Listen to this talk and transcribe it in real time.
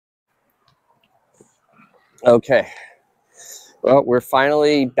Okay, well, we're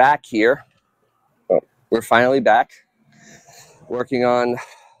finally back here. We're finally back working on,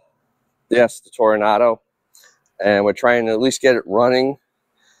 yes, the Toronado, and we're trying to at least get it running,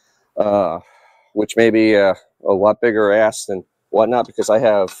 which may be a lot bigger ass than whatnot, because I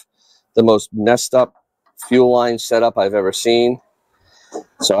have the most messed up fuel line setup I've ever seen.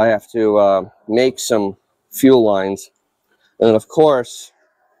 So I have to make some fuel lines, and of course,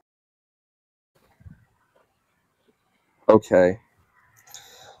 okay,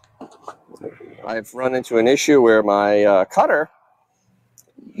 I've run into an issue where my cutter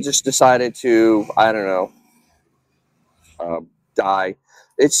just decided to, I don't know, die.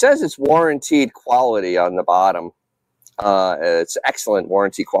 It says it's warranted quality on the bottom. It's excellent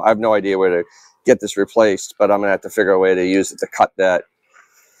warranty quality. I have no idea where to get this replaced, but I'm gonna have to figure a way to use it to cut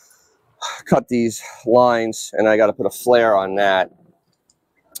these lines, and I got to put a flare on that.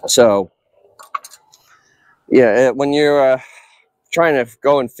 So yeah, when you're trying to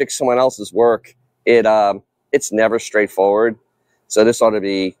go and fix someone else's work, it's never straightforward. So this ought to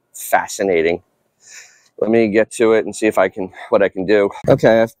be fascinating. Let me get to it and see if what I can do.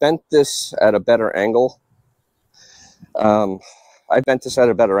 Okay, I've bent this at a better angle. I bent this at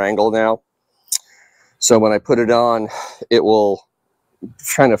a better angle now. So when I put it on, it will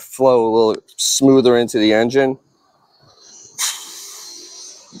kind of flow a little smoother into the engine.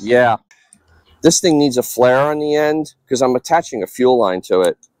 Yeah. This thing needs a flare on the end because I'm attaching a fuel line to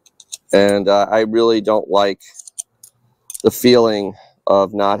it. And I really don't like the feeling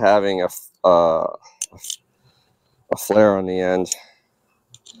of not having a flare on the end.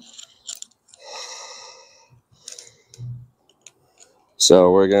 So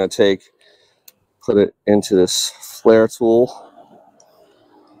we're going to put it into this flare tool.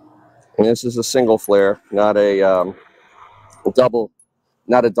 And this is a single flare, not a double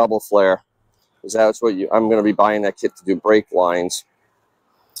flare. Because that's what I'm going to be buying that kit to do brake lines.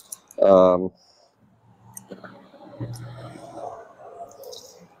 All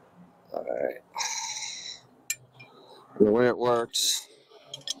right. And the way it works,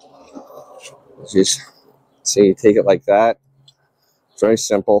 just see, you take it like that. It's very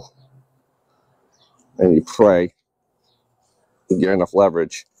simple. And you pray you get enough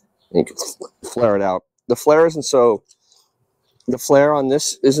leverage, and you can flare it out. The flare on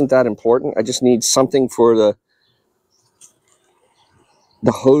this isn't that important. I just need something for the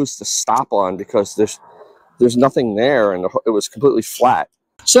hose to stop on, because there's nothing there, and it was completely flat.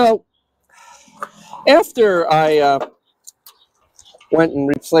 So after I went and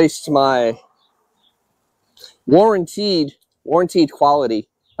replaced my warranted quality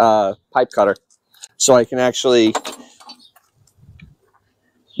pipe cutter, so I can actually,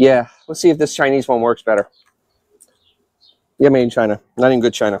 yeah, let's see if this Chinese one works better. Yeah, made in China, not in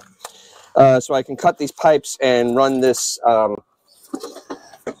good China. So I can cut these pipes and run this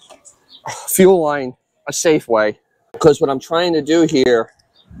fuel line a safe way. Because what I'm trying to do here,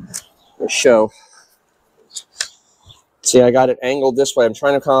 let's show. See, I got it angled this way. I'm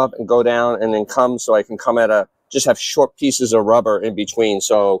trying to come up and go down and then come, so I can come at just have short pieces of rubber in between,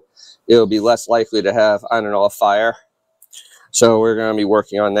 so it'll be less likely to have, I don't know, a fire. So we're going to be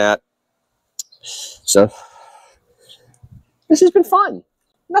working on that. So this has been fun.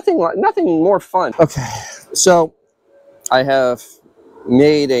 Nothing more fun. Okay, so I have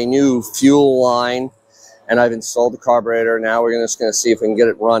made a new fuel line, and I've installed the carburetor. Now we're just going to see if we can get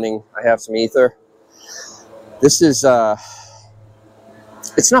it running. I have some ether. This is,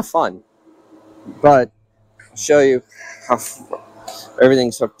 it's not fun, but I'll show you how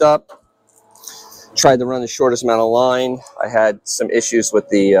everything's hooked up. Tried to run the shortest amount of line. I had some issues with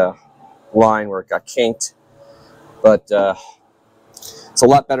the line where it got kinked, but it's a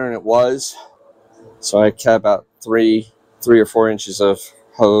lot better than it was. So I kept about three or 4 inches of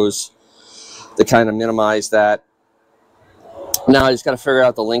hose to kind of minimize that. Now I just got to figure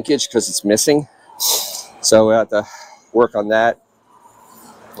out the linkage because it's missing. So we have to work on that.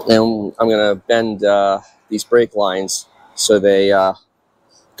 And I'm going to bend these brake lines so they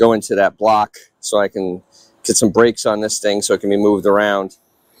go into that block, so I can get some brakes on this thing so it can be moved around.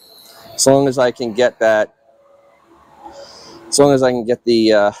 As long as I can get that, as long as I can get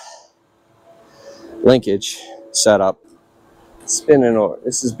the linkage set up.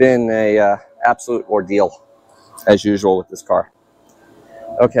 This has been a absolute ordeal, as usual with this car.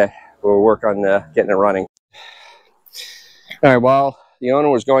 Okay, we'll work on getting it running. All right, while the owner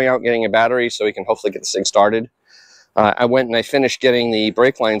was going out getting a battery so we can hopefully get this thing started, I went and I finished getting the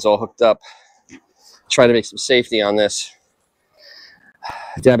brake lines all hooked up. Try to make some safety on this.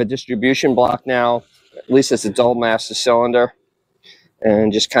 To have a distribution block now, at least it's a dual master cylinder,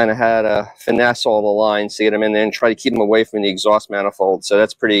 and just kind of had to finesse all the lines to get them in there and try to keep them away from the exhaust manifold. So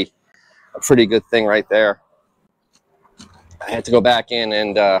that's a pretty good thing right there. I had to go back in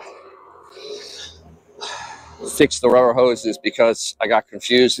and fix the rubber hoses because I got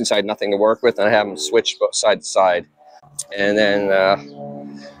confused since I had nothing to work with, and I have them switched side to side. And then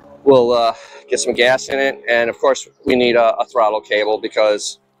we'll get some gas in it, and of course we need a throttle cable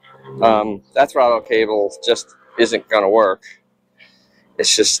because that throttle cable just isn't going to work.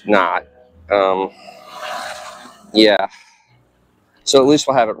 It's just not. Yeah. So at least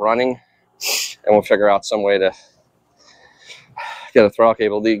we'll have it running, and we'll figure out some way to get a throttle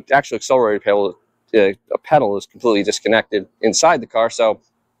cable. The actual accelerator pedal, a pedal is completely disconnected inside the car. So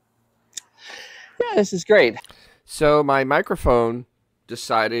yeah, this is great. So my microphone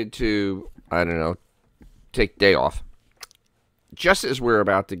decided to, I don't know, take day off just as we're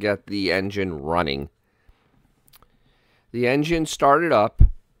about to get the engine running. The engine started up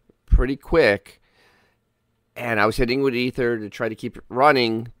pretty quick, and I was hitting with ether to try to keep it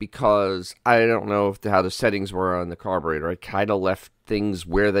running because I don't know how the settings were on the carburetor. I kind of left things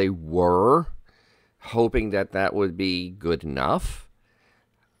where they were, hoping that that would be good enough.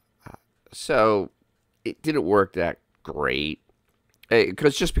 So it didn't work that great,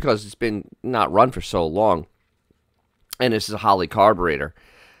 because it's been not run for so long, and this is a Holley carburetor.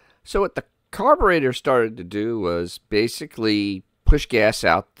 So what the carburetor started to do was basically push gas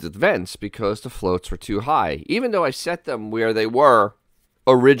out the vents because the floats were too high, even though I set them where they were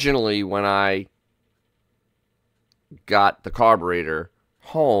originally when I got the carburetor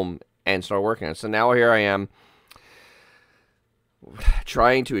home and started working on it. So now here I am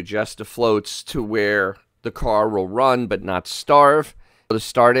trying to adjust the floats to where the car will run but not starve. To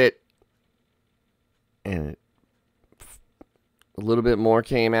start it, and a little bit more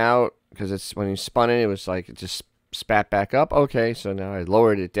came out because it's when you spun it, it was like it just spat back up. Okay, so now I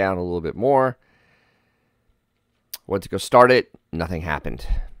lowered it down a little bit more. Went to go start it, nothing happened.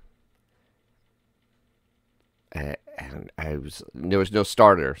 And there was no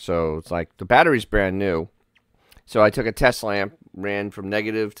starter, so it's like the battery's brand new. So I took a test lamp, ran from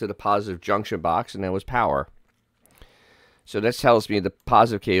negative to the positive junction box, and there was power. So that tells me the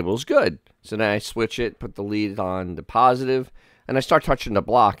positive cable is good. So then I switch it, put the lead on the positive, and I start touching the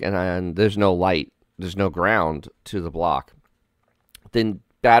block, and there's no light. There's no ground to the block. Then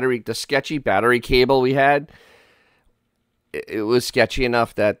the sketchy battery cable we had, it was sketchy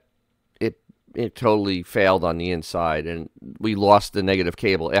enough that it totally failed on the inside, and we lost the negative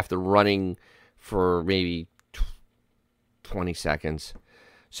cable after running for maybe 20 seconds.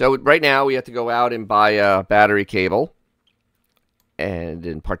 So right now we have to go out and buy a battery cable, and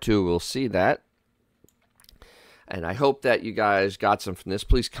in part 2 we'll see that. And I hope that you guys got some from this.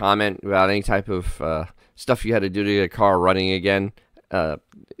 Please comment about any type of stuff you had to do to get a car running again,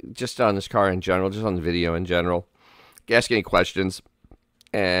 just on this car in general, just on the video in general. Ask any questions,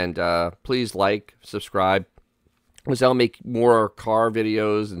 and please like, subscribe, because I'll make more car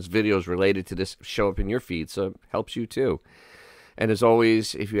videos and videos related to this show up in your feed, so it helps you too. And as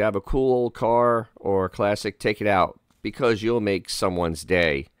always, if you have a cool old car or a classic, take it out, because you'll make someone's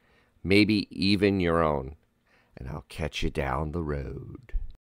day, maybe even your own. And I'll catch you down the road.